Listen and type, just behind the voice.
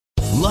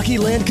Lucky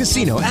Land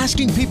Casino,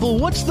 asking people,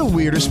 what's the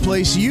weirdest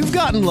place you've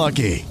gotten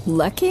lucky?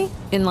 Lucky?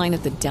 In line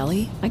at the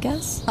deli, I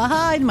guess?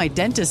 Aha, in my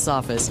dentist's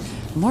office.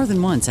 More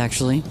than once,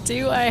 actually.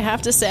 Do I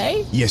have to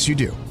say? Yes, you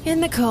do. In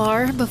the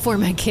car before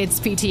my kids'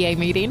 PTA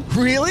meeting.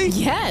 Really?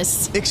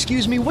 Yes.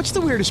 Excuse me, what's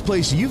the weirdest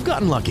place you've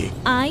gotten lucky?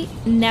 I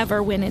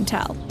never win and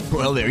tell.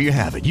 Well, there you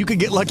have it. You can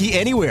get lucky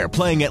anywhere,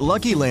 playing at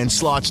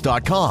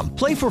LuckyLandSlots.com.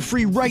 Play for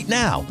free right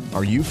now.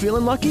 Are you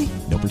feeling lucky?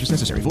 No purchase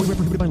necessary. Void where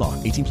prohibited by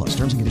law. 18 plus.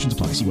 Terms and conditions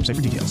apply. See website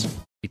for details.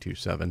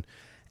 827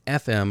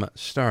 FM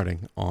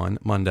starting on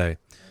Monday.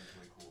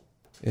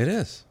 It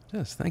is. It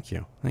is. Thank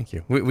you. Thank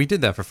you. We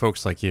did that for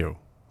folks like you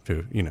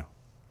who,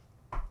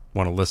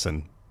 want to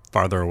listen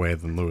farther away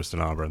than Lewiston,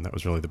 Auburn. That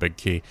was really the big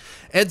key.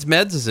 Ed's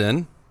Meds is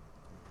in.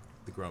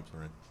 The Grumps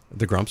are in.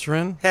 The Grumps are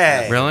in?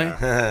 Hey. Really?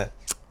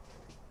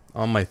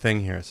 On my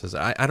thing here, it says,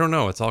 I don't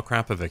know. It's all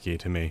Crapovicky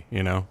to me,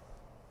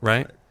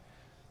 Right?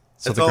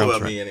 So it's all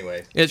about me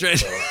anyway. It's right.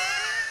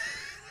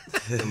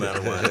 So, no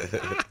matter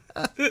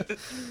what.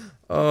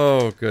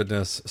 Oh,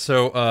 goodness.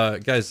 So,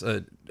 guys,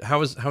 how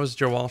was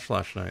Joe Walsh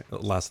last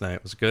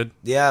night? Was it good?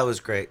 Yeah, it was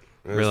great.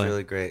 It was Really?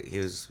 really great. He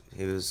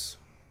was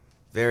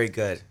very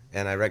good,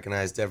 and I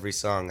recognized every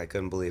song. I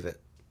couldn't believe it.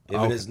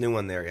 Even his new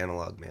one there,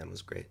 Analog Man,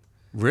 was great.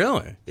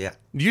 Really? Yeah.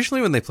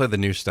 Usually when they play the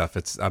new stuff,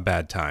 it's a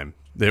bad time.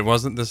 It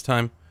wasn't this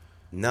time?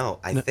 No,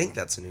 I think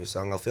that's a new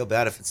song. I'll feel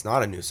bad if it's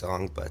not a new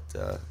song, but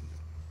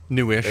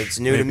Newish. it's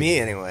new to me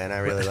anyway, and I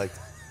really liked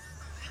it.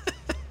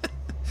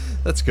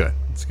 That's good.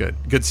 That's good.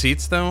 Good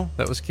seats, though?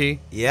 That was key?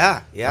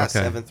 Yeah, Okay.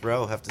 seventh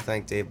row. Have to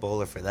thank Dave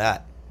Bowler for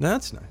that. No,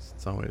 that's nice.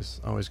 It's always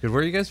good.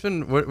 Where you guys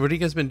been? What have you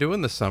guys been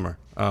doing this summer?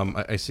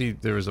 I see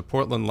there was a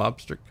Portland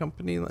Lobster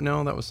Company.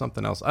 No, that was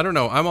something else. I don't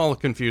know. I'm all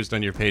confused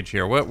on your page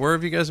here. Where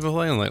have you guys been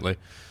playing lately?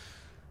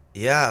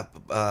 Yeah,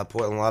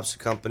 Portland Lobster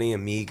Company,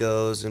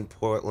 Amigos in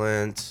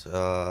Portland.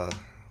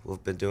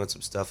 We've been doing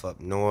some stuff up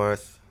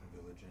north.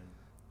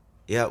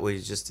 Yeah, we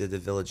just did the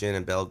Village Inn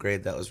in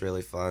Belgrade. That was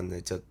really fun.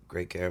 They took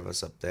great care of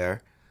us up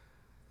there.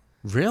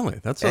 Really?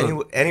 That's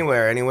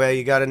Anywhere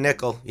you got a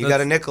nickel.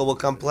 Got a nickel, we'll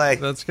come play.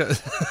 That's good.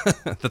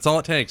 That's all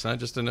it takes, not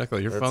just a nickel.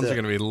 Your phones are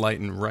going to be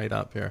lighting right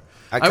up here.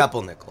 A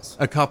couple nickels.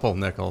 A couple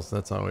nickels.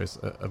 That's always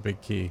a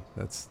big key.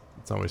 It's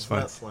always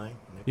fun. Not slang.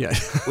 Yeah.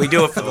 We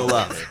do it for the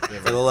love.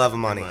 For the love of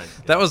money.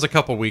 That was a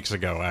couple weeks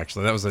ago,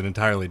 actually. That was an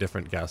entirely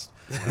different guest.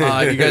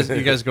 You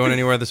guys going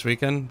anywhere this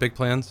weekend? Big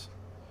plans?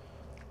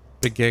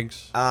 Big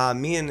gigs?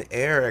 Me and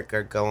Eric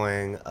are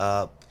going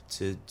up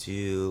to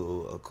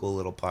do a cool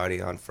little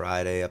party on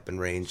Friday up in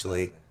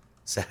Rangeley.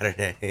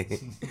 Saturday.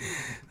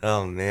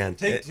 Oh, man.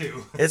 Take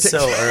two. It's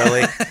so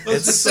early.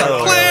 It's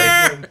so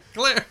early.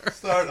 Clear.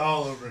 Start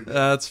all over again.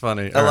 That's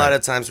funny. A lot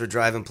of times we're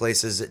driving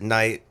places at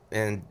night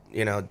and,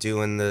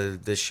 doing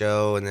the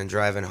show and then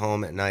driving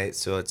home at night.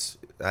 So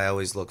I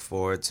always look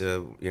forward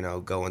to,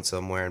 going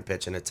somewhere and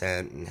pitching a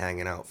tent and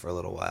hanging out for a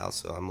little while.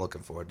 So I'm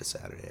looking forward to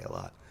Saturday a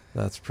lot.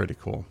 That's pretty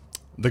cool.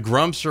 The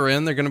Grumps are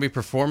in. They're going to be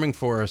performing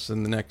for us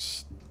in the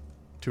next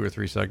 2 or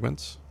 3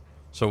 segments.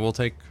 So we'll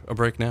take a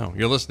break now.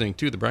 You're listening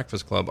to The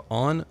Breakfast Club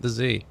on the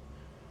Z.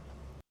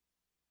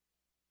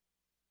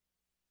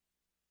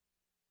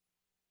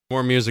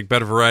 More music,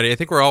 better variety. I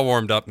think we're all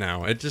warmed up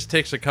now. It just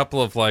takes a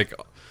couple of,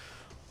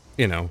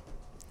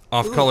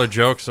 off-color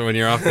jokes when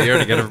you're off the air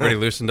to get everybody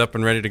loosened up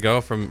and ready to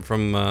go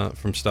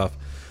from stuff.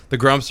 The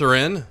Grumps are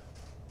in.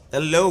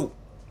 Hello.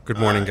 Good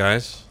morning,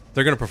 guys.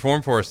 They're going to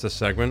perform for us this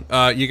segment.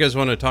 You guys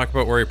want to talk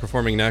about where you're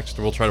performing next?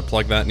 We'll try to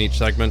plug that in each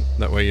segment.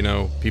 That way,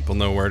 people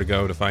know where to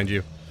go to find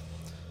you.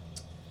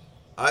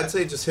 I'd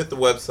say just hit the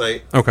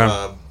website.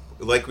 Okay.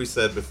 Like we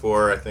said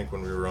before, I think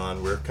when we were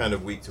on, we're kind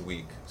of week to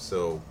week,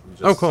 so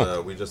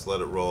we just let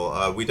it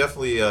roll. We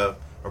definitely are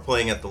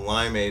playing at the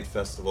Limeade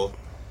Festival,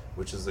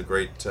 which is a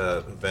great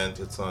event.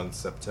 It's on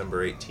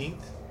September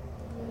 18th,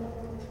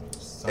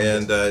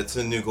 and it's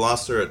in New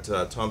Gloucester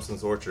at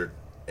Thompson's Orchard,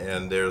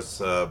 and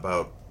there's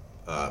about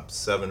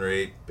 7 or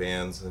 8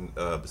 bands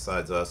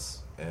besides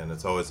us, and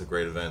it's always a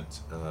great event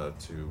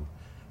to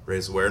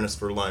raise awareness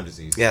for Lyme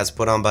disease. Yeah, it's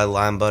put on by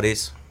Lyme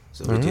Buddies.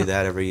 So we do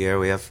that every year.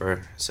 We have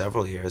for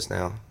several years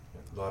now.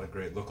 A lot of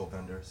great local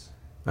vendors.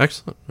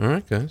 Excellent. All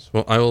right, guys.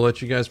 Well, I will let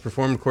you guys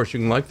perform. Of course, you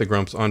can like the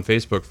Grumps on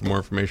Facebook for more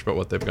information about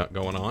what they've got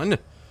going on.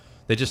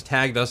 They just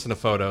tagged us in a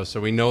photo, so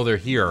we know they're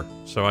here.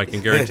 So I can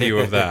guarantee you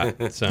of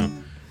that. So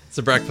it's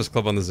the Breakfast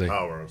Club on the Z.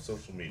 Power of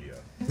social media.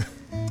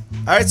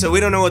 All right, so we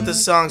don't know what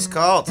this song's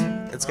called.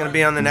 It's going to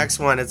be on the next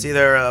one. It's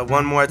either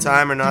One More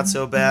Time or Not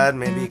So Bad.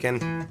 Maybe you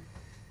can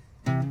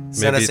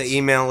send us an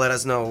email and let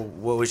us know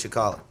what we should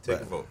call it.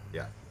 Take a vote.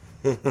 Yeah.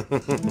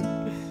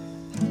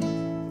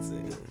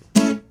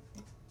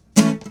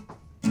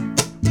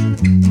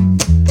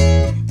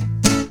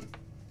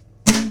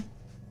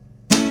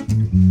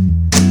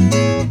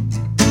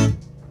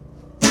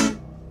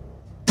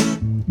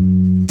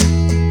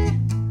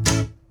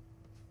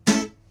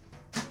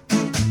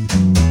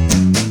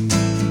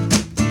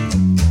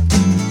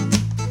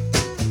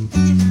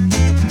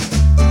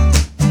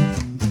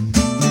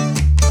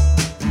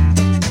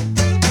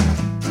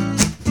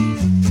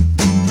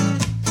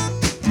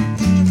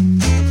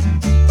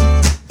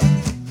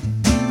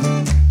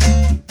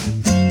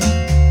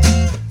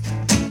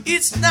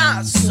 it's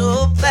not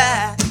so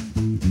bad.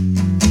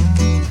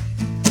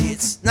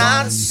 It's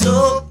not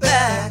so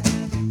bad.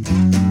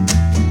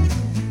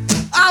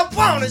 I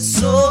want it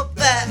so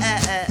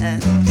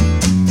bad.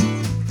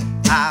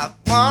 I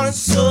want it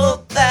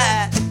so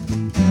bad.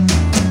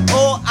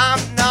 Oh,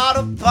 I'm not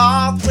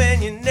appalled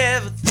when you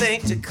never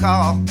think to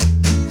call.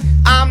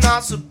 I'm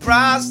not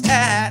surprised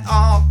at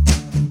all.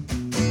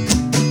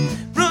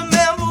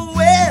 Remember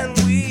when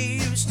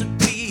we used to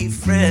be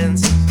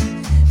friends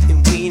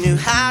and we knew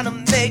how to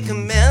make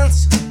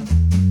amends?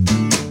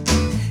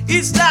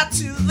 It's not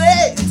too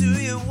late, do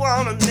you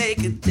wanna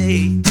make a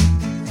date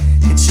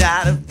and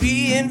try to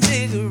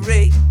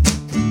reinvigorate?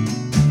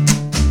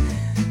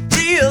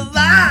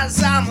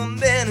 Realize I'm a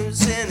man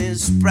who's in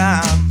his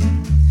prime,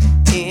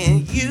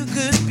 and you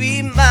could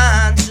be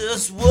mine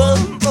just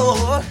one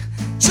more time.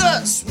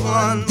 Just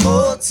one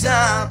more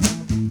time.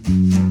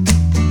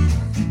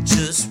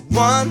 Just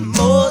one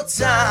more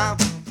time.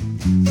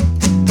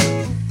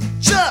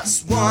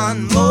 Just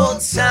one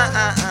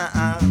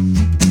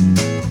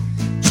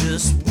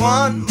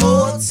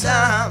more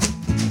time.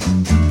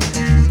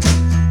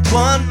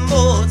 One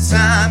more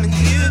time, and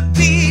you'd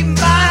be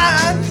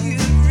mine.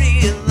 You'd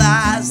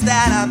realize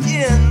that I'm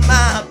in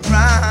my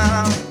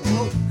prime.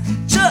 Oh,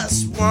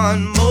 just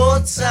one more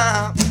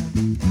time.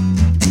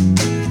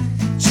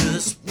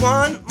 Just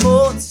one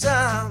more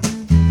time.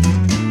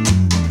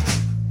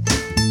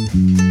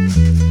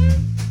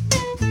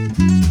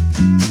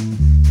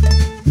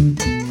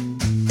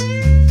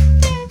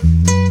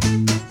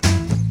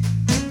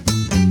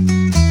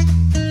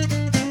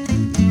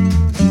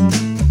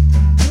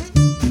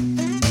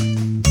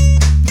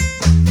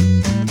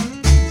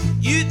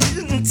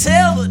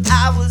 Tell that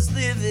I was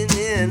living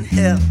in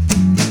hell.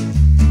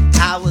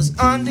 I was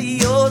under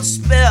your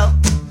spell.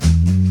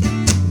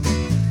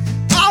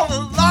 All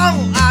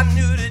along I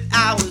knew that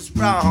I was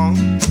wrong,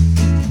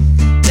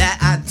 that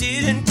I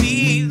didn't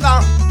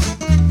belong.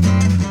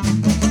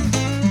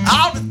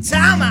 All the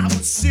time I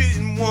would sit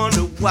and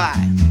wonder why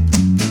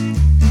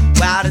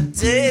the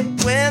day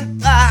went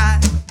by.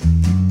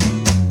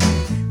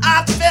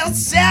 I felt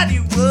sad,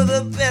 you were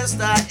the best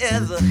I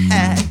ever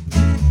had.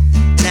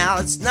 Now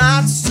it's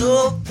not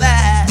so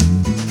bad.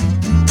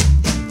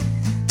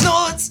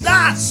 No, it's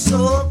not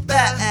so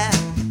bad.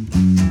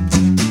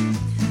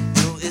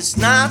 No, it's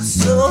not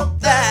so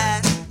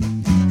bad.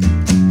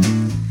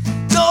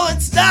 No,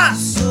 it's not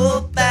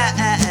so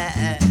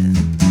bad.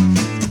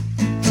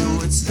 No,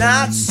 it's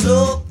not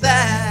so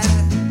bad.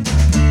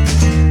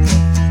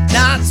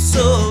 Not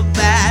so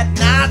bad,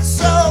 not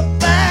so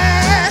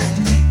bad.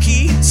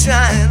 Keep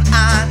trying,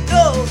 I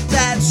know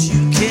that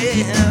you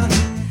can.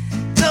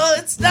 No,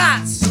 it's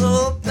not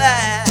so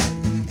bad.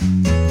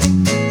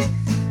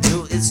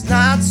 No, it's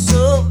not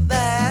so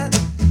bad.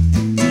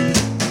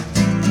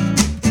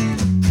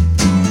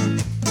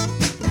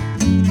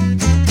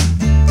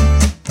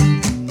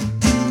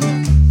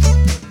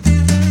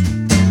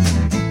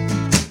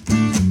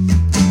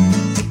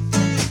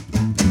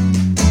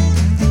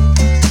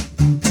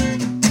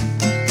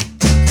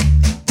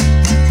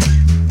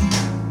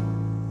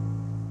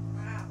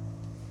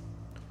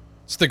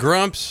 It's the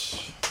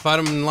Grumps.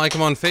 Find them and like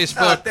them on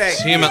Facebook.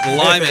 See them at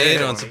Live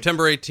Aid on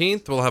September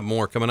 18th. We'll have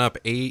more coming up.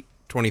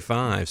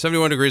 8:25.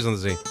 71 degrees on the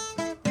Z.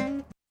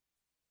 It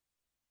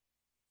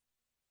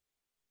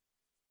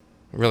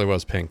really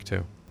was pink,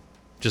 too.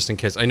 Just in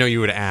case. I know you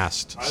would have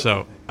asked.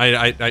 So,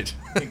 Pink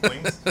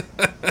wings?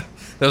 That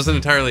was an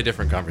entirely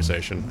different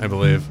conversation, I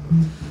believe.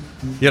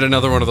 Yet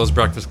another one of those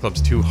breakfast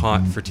clubs too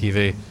hot for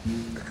TV.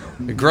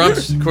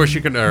 Grumps, of course,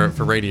 you can, or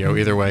for radio,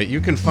 either way. You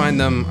can find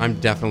them.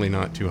 I'm definitely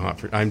not too hot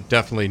for, I'm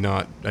definitely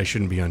not, I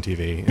shouldn't be on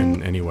TV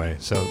in any way,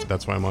 so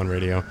that's why I'm on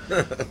radio.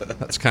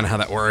 That's kind of how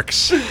that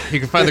works. You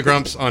can find the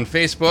Grumps on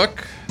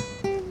Facebook.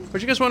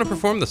 Would you guys want to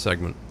perform this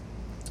segment?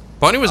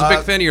 Bonnie was a big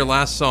fan of your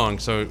last song,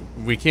 so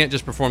we can't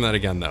just perform that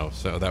again, though,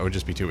 so that would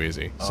just be too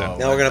easy. So.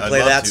 Now we're going to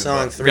play that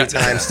song 3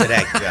 times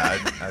today. Yeah,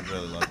 I'd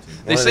really love to.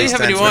 They say you have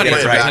a new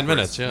audience every 10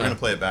 minutes. Yeah. We're going to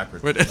play it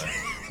backwards.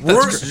 I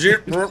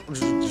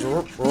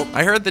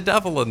heard the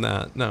devil in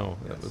that. No,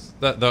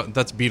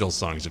 that's Beatles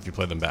songs. If you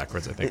play them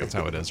backwards, I think that's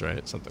how it is,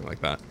 right? Something like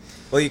that.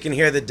 Well, you can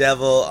hear the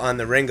devil on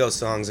the Ringo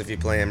songs if you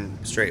play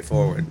them straight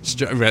forward.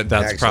 That's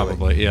actually.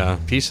 Probably, yeah.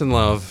 Peace and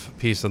love,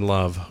 peace and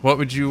love. What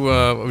would you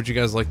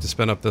guys like to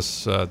spin up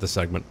this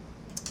segment?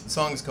 The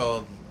song's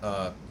called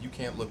 "You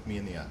Can't Look Me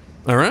in the Eye."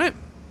 All right,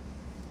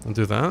 I'll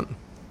do that.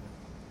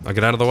 I'll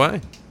get out of the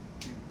way.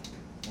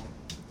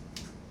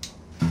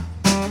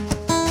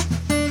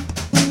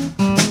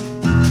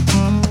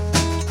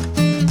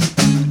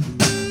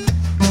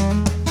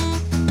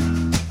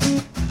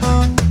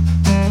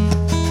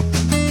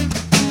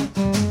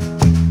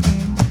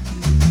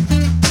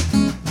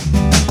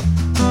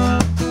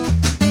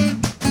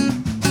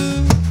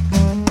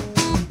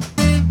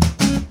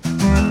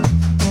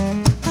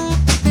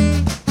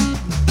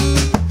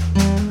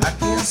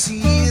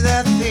 See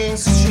that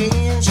things are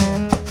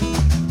changing.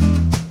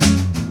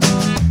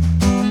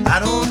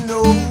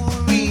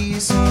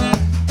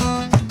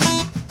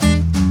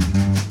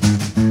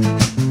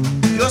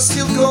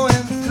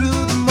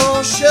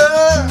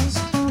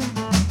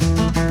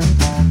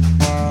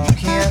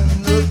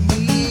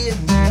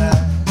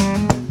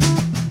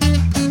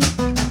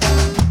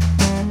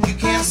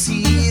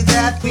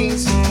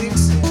 things are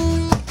fixing.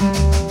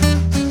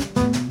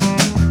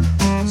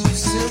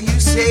 You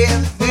say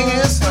everything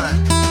is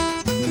fine.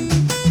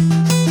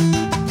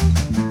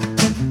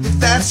 If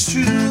that's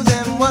true,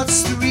 then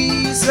what's the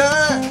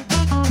reason?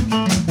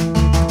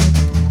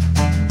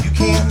 You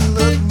can't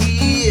look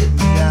me in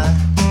the eye.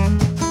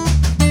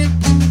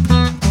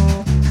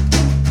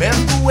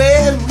 Remember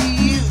when we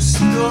used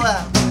to go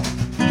out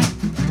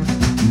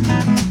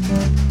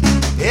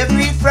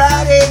every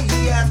Friday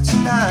after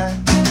 9,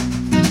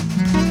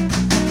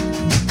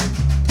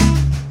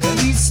 and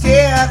we'd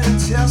stay out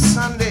until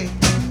Sunday,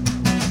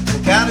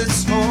 look out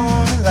its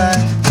morning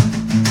light.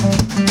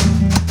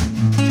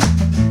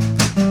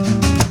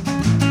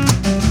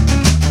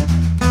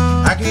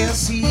 I can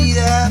see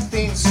that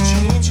things are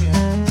changing.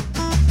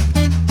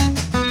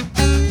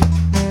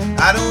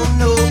 I don't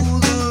know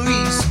the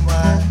reason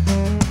why.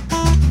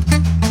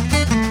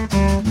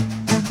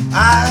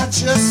 I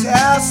just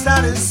have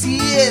started to see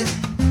it.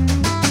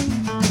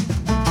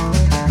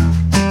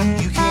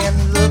 You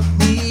can't look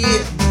me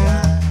in the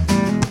eye.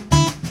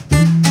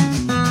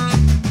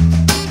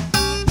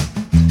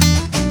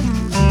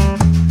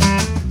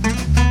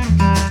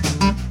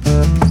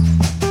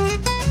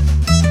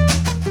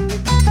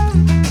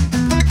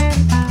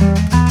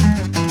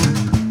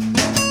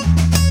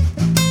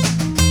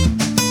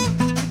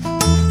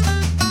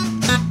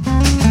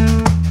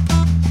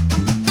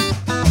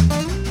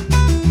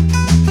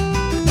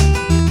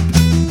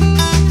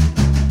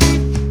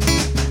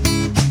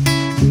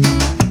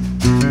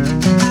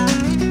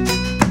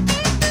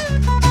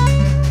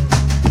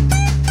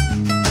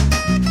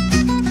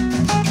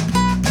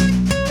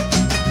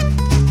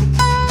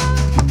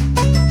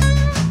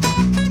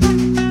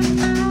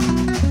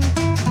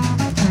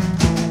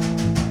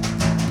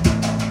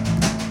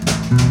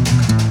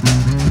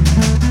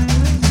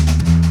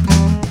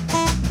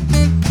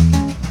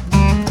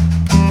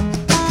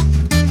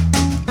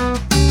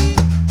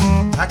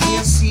 I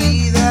can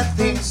see that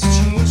things are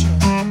changing.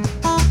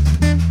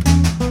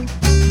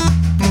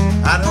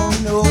 I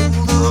don't know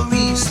the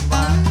reason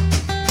why.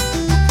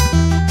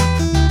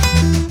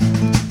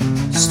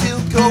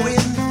 Still going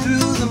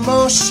through the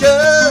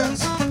motions.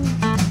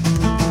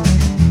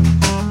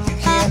 You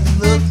can't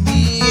look me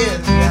in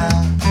the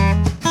eye.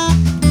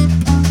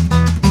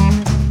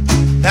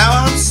 Now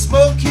I'm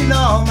smoking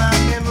all my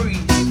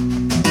memories,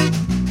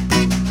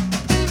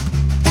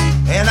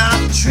 and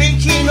I'm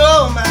drinking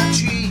all my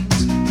dreams.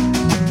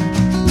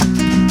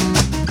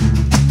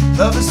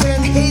 Lovers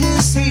and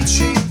haters, they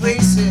trade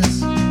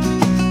places.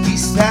 At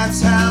least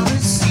that's how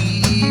it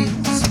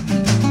seems to be.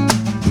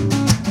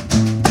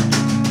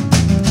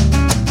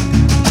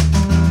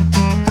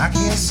 I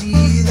can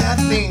see that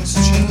things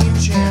are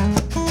changing.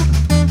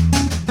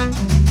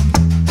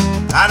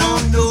 I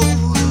don't know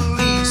the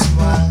reason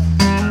why.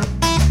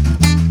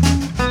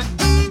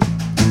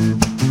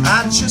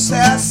 I just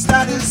have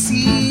started to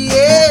see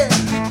it.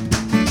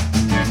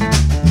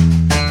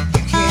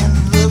 You can't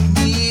look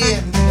me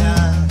in the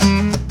eye.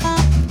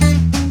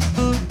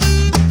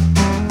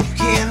 You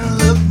can't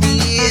look me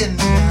in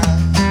the eye.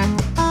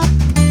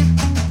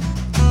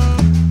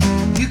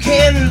 You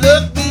can't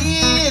look me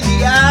in the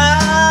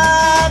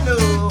eye, no.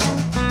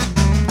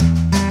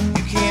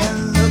 You can't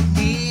look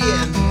me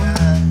in the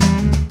eye.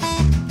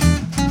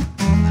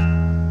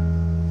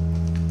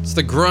 It's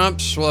the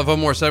Grumps. We'll have one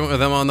more segment with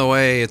them on the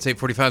way. It's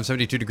 8:45,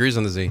 72 degrees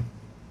on the Z.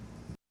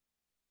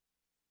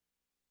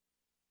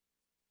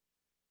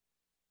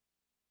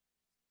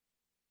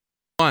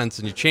 Once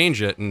and you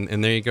change it,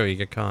 and there you go, you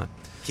get caught.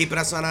 Keeping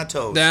us on our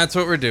toes. That's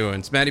what we're doing.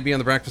 It's Matty B on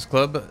the Breakfast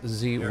Club,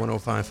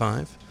 Z1055.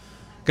 Going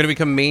to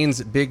become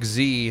Maine's Big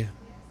Z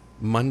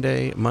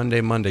Monday.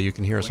 You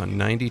can hear us on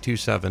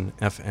 92.7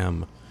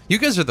 FM. You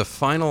guys are the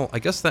final, I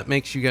guess that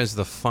makes you guys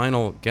the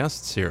final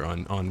guests here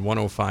on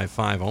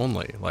 105.5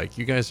 only. Like,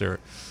 you guys are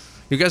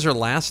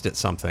last at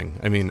something.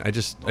 I mean, I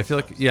feel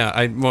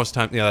like, most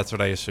time, that's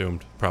what I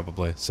assumed,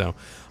 probably. So,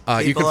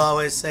 People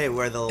always say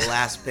we're the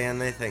last band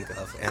they think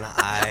of, and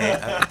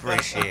I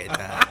appreciate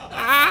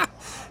that.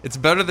 It's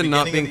better than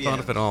not being thought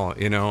of at all,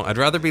 you know. I'd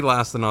rather be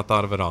last than not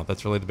thought of at all.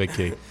 That's really the big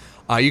key.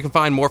 You can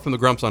find more from the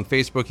Grumps on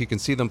Facebook. You can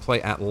see them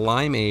play at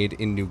Limeade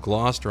in New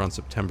Gloucester on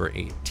September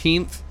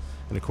 18th.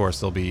 And, of course,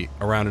 they'll be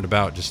around and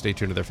about. Just stay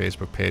tuned to their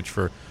Facebook page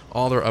for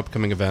all their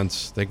upcoming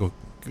events. They go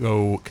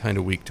kind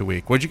of week to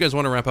week. What do you guys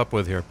want to wrap up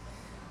with here?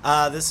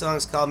 This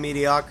song's called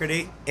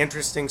Mediocrity.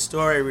 Interesting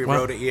story. We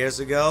wrote it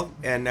years ago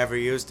and never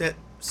used it,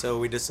 so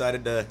we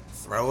decided to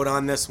throw it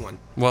on this one.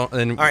 Well,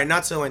 and all right,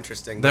 not so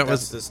interesting. But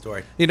that's the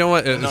story. You know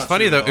what? It's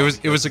funny though. It's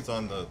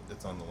on the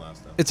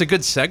last episode. It's a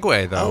good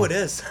segue though. Oh, it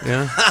is.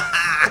 Yeah.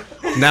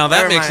 Now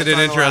that makes it an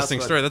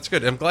interesting story. That's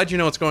good. I'm glad you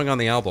know what's going on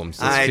the albums.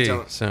 That's key.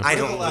 I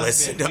don't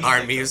listen to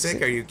our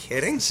music. Are you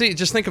kidding? See,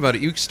 just think about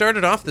it. You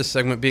started off this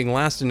segment being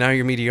last, and now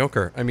you're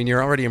mediocre. I mean,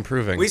 you're already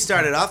improving. We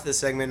started off this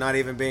segment not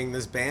even being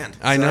this band.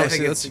 I know. I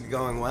think it's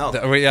going well.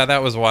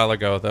 That was a while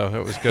ago, though.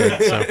 It was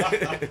good. So.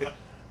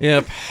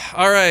 Yep.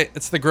 All right.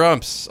 It's the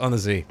Grumps on the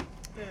Z.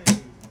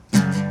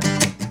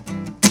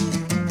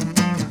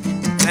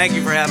 Thank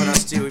you for having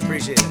us, too. We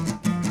appreciate it.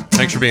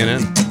 Thanks for being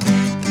in.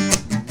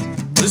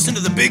 Listen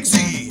to the Big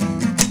Z.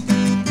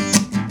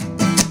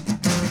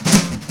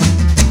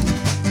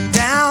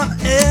 Down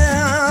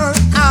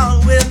and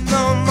out with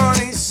no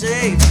money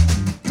saved.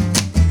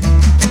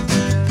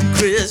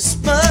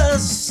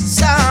 Christmas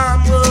time,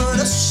 what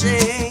a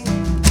shame.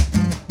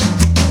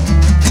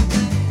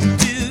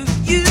 Do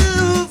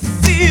you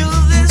feel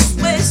this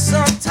way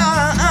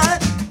sometime?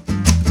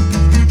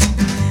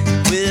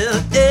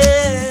 Will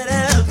it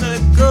ever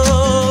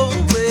go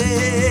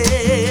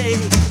away?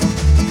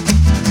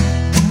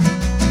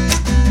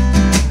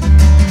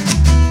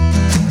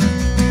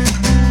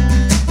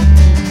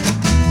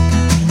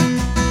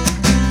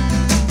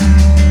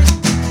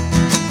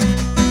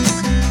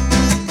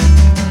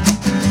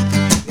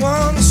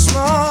 One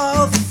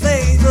small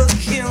favor,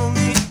 kill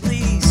me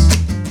please.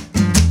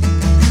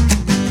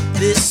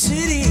 This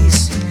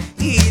city's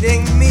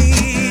eating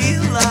me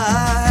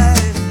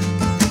alive.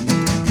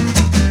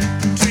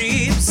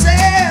 Dreams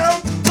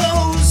and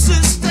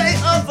poses, stay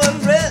of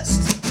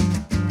unrest.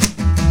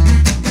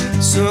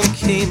 Some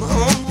came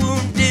home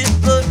wounded,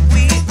 but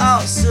we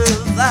all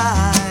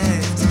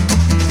survived.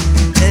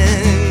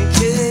 And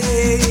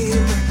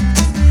came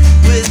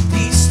with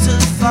peace to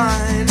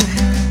find.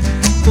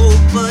 Oh,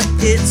 but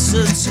it's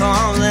a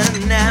tall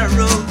and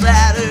narrow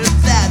ladder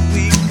that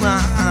we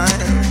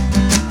climb.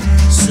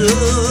 So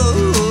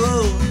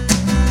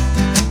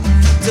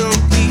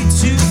don't be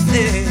too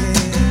fair,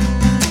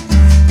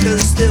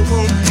 'cause there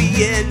won't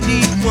be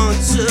anyone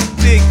to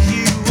pick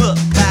you up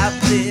out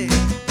there.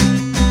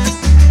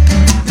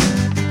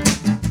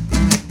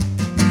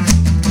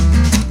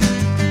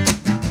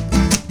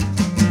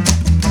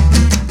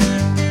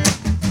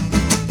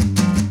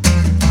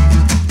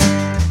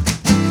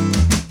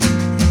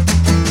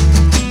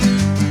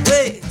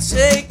 Wait,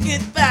 take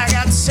it back,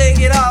 I take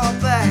it all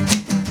back.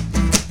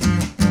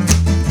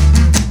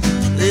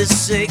 This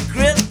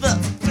sacred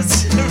love.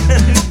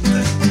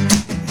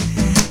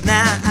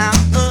 Now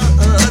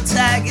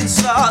tag and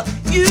saw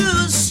you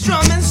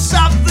strumming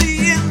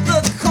softly in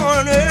the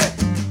corner.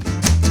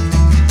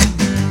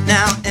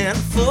 Now and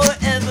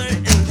forever,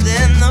 and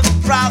then the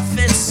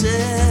prophet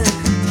said,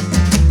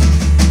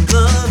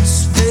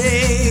 love's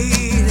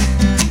fade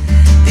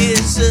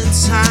is a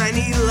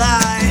tiny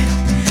lie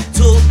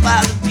told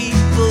by the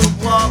people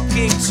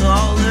walking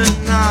taller,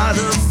 not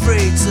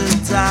afraid to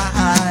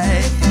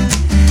die.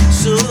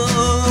 So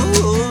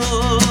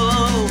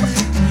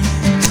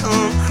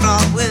come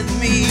crawl with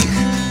me,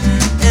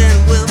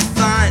 and we'll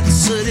find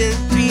certain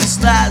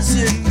peace lies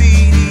in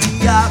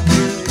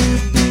mediocrity.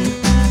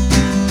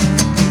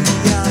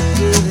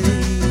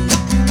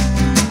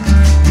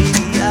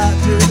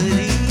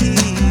 Mediocrity.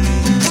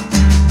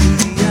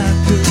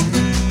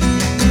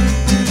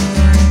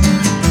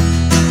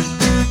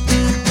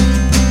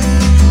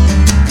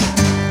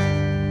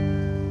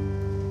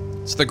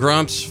 It's the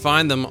Grumps.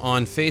 Find them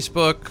on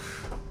Facebook.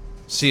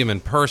 See them in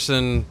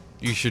person.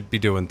 You should be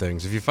doing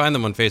things. If you find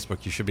them on Facebook,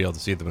 you should be able to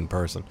see them in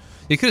person.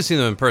 You could have seen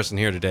them in person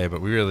here today, but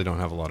we really don't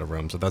have a lot of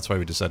room, so that's why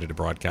we decided to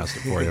broadcast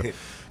it for you.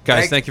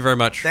 Guys, thank you very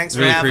much. Thanks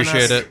for really having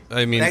appreciate us. it.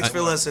 I mean, Thanks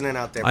for listening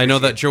out there. I know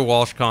Appreciate that Joe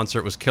Walsh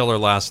concert was killer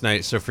last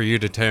night, so for you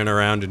to turn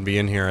around and be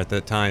in here at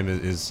that time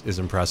is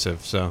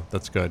impressive. So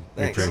that's good.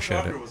 Thanks. We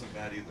appreciate Joe it. Cocker wasn't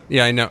bad either.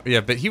 Yeah, I know. Yeah,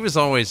 but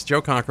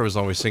Joe Cocker was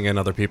always singing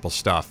other people's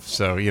stuff.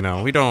 So,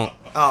 we don't,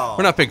 Oh.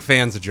 we're not big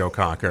fans of Joe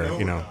Cocker.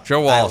 No.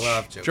 Joe Walsh.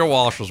 love Joe Joe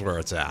Walsh was where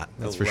it's at.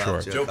 That's for love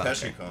sure. Joe Joe Cocker.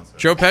 Pesci concert.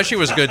 Joe Pesci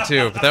was good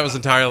too, but that was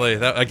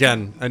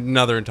again,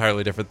 another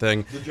entirely different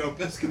thing. The Joe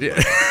Pesci.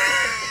 Yeah.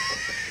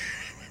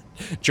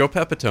 Joe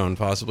Pepitone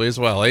possibly as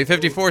well.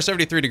 854,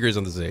 73 degrees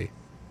on the Z.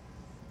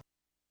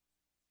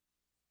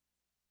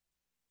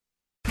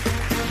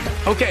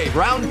 Okay,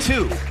 round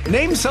two.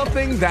 Name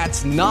something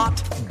that's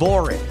not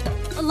boring.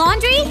 A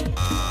laundry?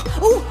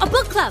 Ooh, a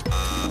book club.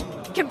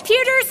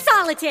 Computer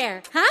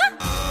solitaire, huh?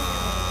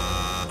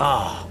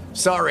 Ah,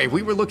 sorry,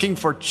 we were looking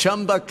for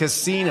Chumba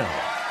Casino.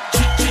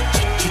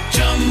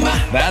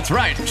 That's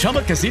right,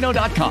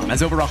 ChumbaCasino.com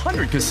has over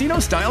 100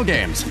 casino-style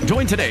games.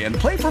 Join today and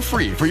play for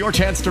free for your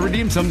chance to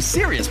redeem some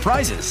serious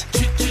prizes.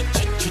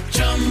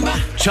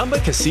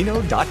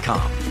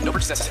 ChumbaCasino.com. No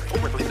purchase necessary.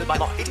 Void where prohibited by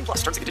law. 18+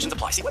 terms and conditions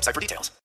apply. See website for details.